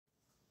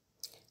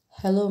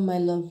Hello, my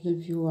lovely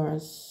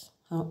viewers.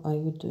 How are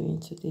you doing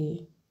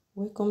today?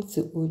 Welcome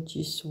to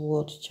OG's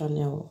World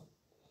Channel.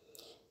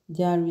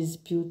 There is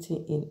beauty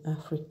in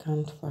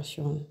African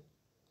fashion.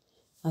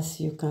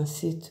 As you can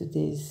see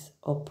today's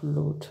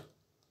upload,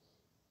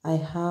 I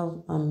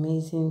have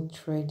amazing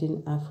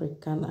trading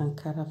African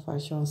Ankara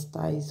fashion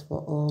styles for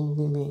all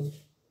women.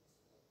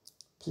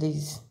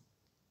 Please,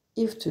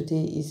 if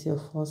today is your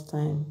first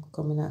time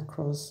coming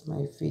across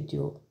my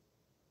video,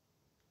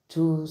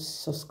 do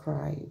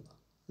subscribe,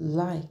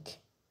 like,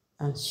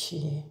 and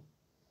share.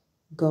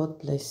 God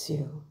bless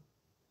you.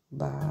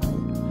 Bye.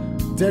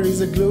 There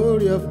is a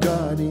glory of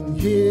God in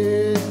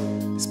here.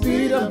 The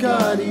Spirit of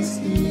God is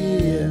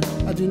here.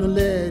 I do not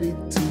let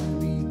it to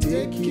be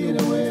taken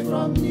away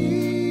from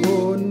me.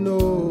 Oh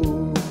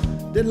no,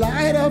 the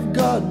light of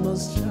God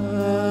must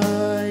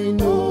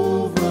shine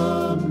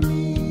over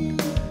me.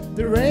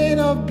 The rain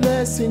of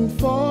blessing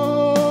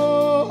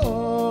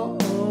fall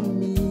on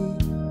me.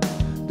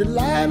 The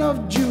Lion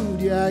of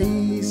Judah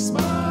is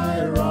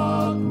my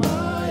rock,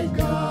 my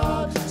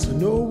God. So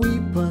no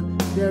weapon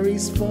there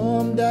is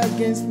formed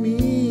against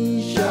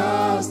me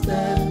shall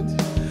stand.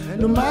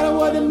 No matter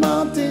what the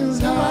mountains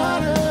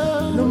hide,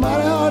 no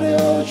matter how the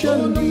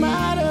ocean be,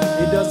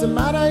 it doesn't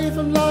matter if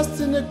I'm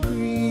lost in the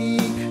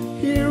creek,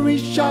 He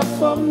reached out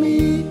for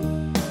me.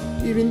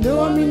 Even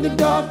though I'm in the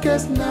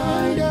darkest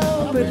night,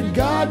 I pray to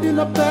God do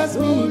not pass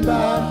me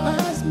by.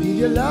 Need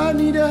your love,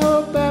 need your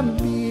hope and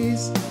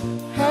peace.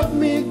 Help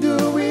me do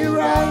it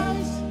right.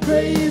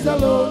 Praise the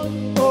Lord,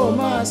 oh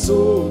my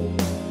soul.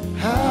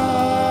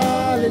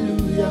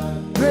 Hallelujah.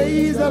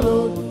 Praise the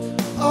Lord,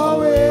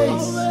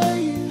 always.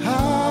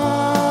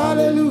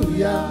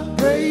 Hallelujah.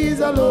 Praise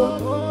the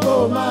Lord,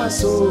 oh my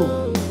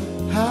soul.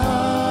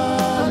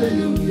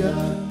 Hallelujah.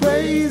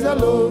 Praise the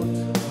Lord,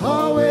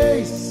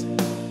 always.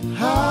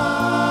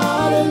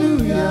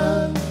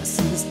 Hallelujah. I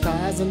see the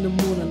stars and the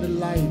moon and the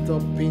light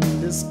up in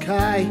the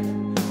sky.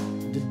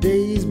 The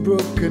day is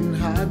broken,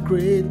 how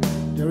great.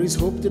 There is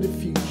hope to the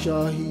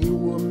future. He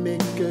will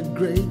make a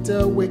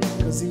greater way,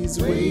 'cause He's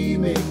way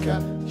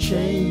maker,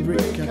 chain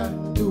breaker,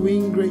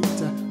 doing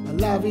greater. My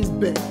life is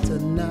better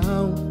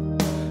now.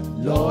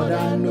 Lord,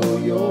 I know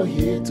You're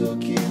here to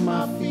keep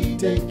my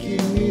feet and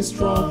keep me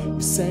strong.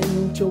 You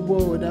sent Your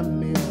word and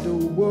made the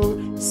world.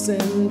 You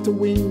sent the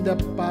wind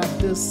up at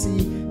the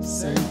sea. You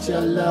sent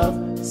Your love,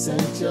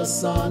 sent Your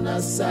Son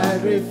as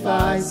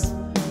sacrifice.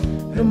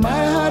 No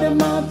matter how the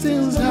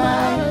mountains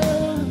high,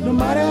 no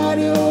matter how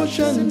the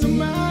ocean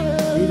deep,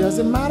 it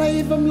doesn't matter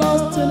if I'm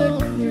lost in a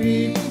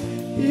creek,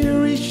 He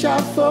reached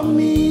out for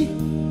me.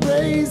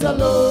 Praise the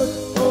Lord,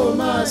 oh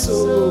my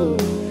soul.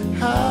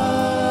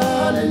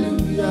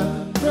 Hallelujah.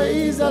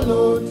 Praise the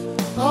Lord,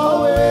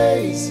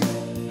 always.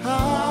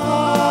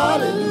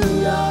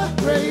 Hallelujah.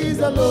 Praise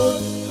the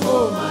Lord,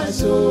 oh my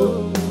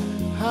soul.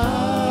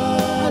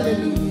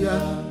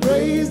 Hallelujah.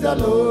 Praise the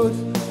Lord,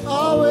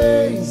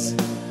 always.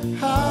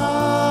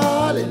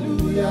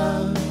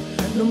 Hallelujah.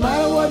 No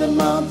matter what the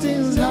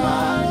mountains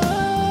high,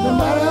 no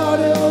matter how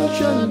the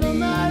ocean be,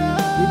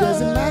 it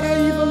doesn't matter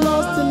if I'm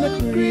lost in the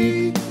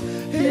creek,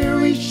 He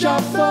reached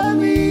out for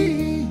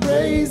me.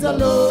 Praise the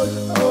Lord,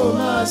 oh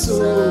my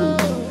soul.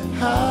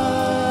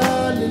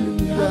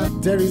 Hallelujah.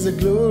 There is a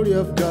glory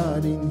of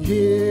God in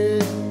here.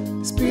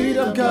 The Spirit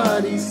of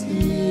God is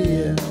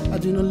here. I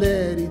do not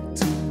let it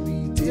to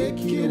be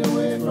taken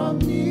away from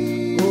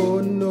me.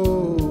 Oh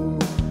no,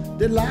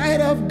 the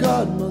light of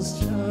God must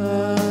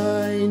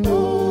shine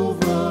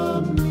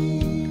over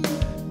me.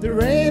 The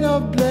rain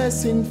of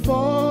blessing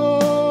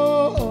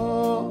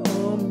fall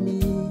on me.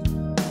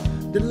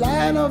 The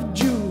Lion of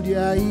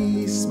Judah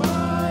is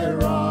my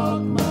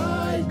rock,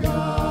 my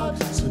God.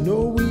 So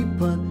no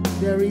weapon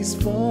there is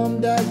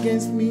formed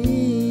against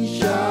me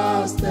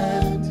shall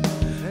stand.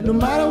 No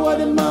matter what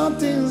the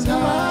mountains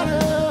hide,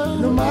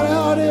 no matter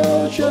how the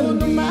ocean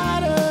be,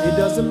 it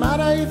doesn't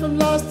matter if I'm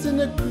lost in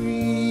the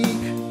creek,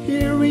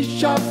 He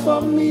reached out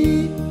for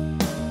me.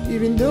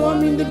 Even though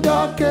I'm in the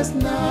darkest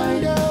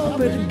night, I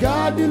pray to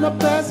God do not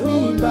pass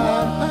me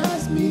by.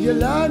 Need your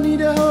love, need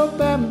your hope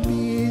and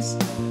peace.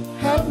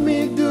 Help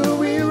me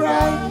do it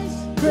right.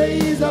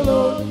 Praise the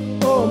Lord,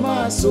 oh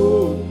my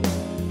soul.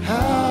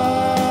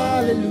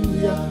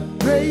 Hallelujah.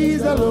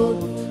 Praise the Lord,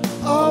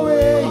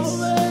 always.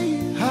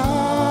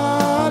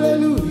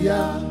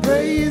 Hallelujah.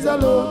 Praise the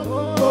Lord,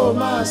 oh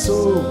my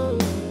soul.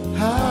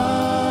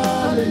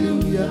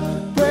 Hallelujah.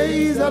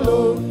 Praise the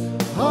Lord,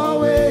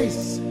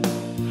 always.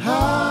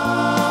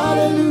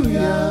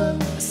 Hallelujah.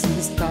 I see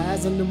the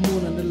stars and the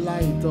moon and the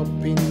light up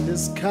in the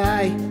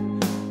sky.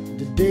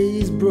 The day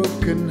is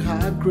broken,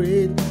 how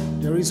great.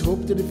 There is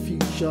hope to the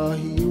future.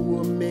 He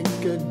will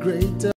make a greater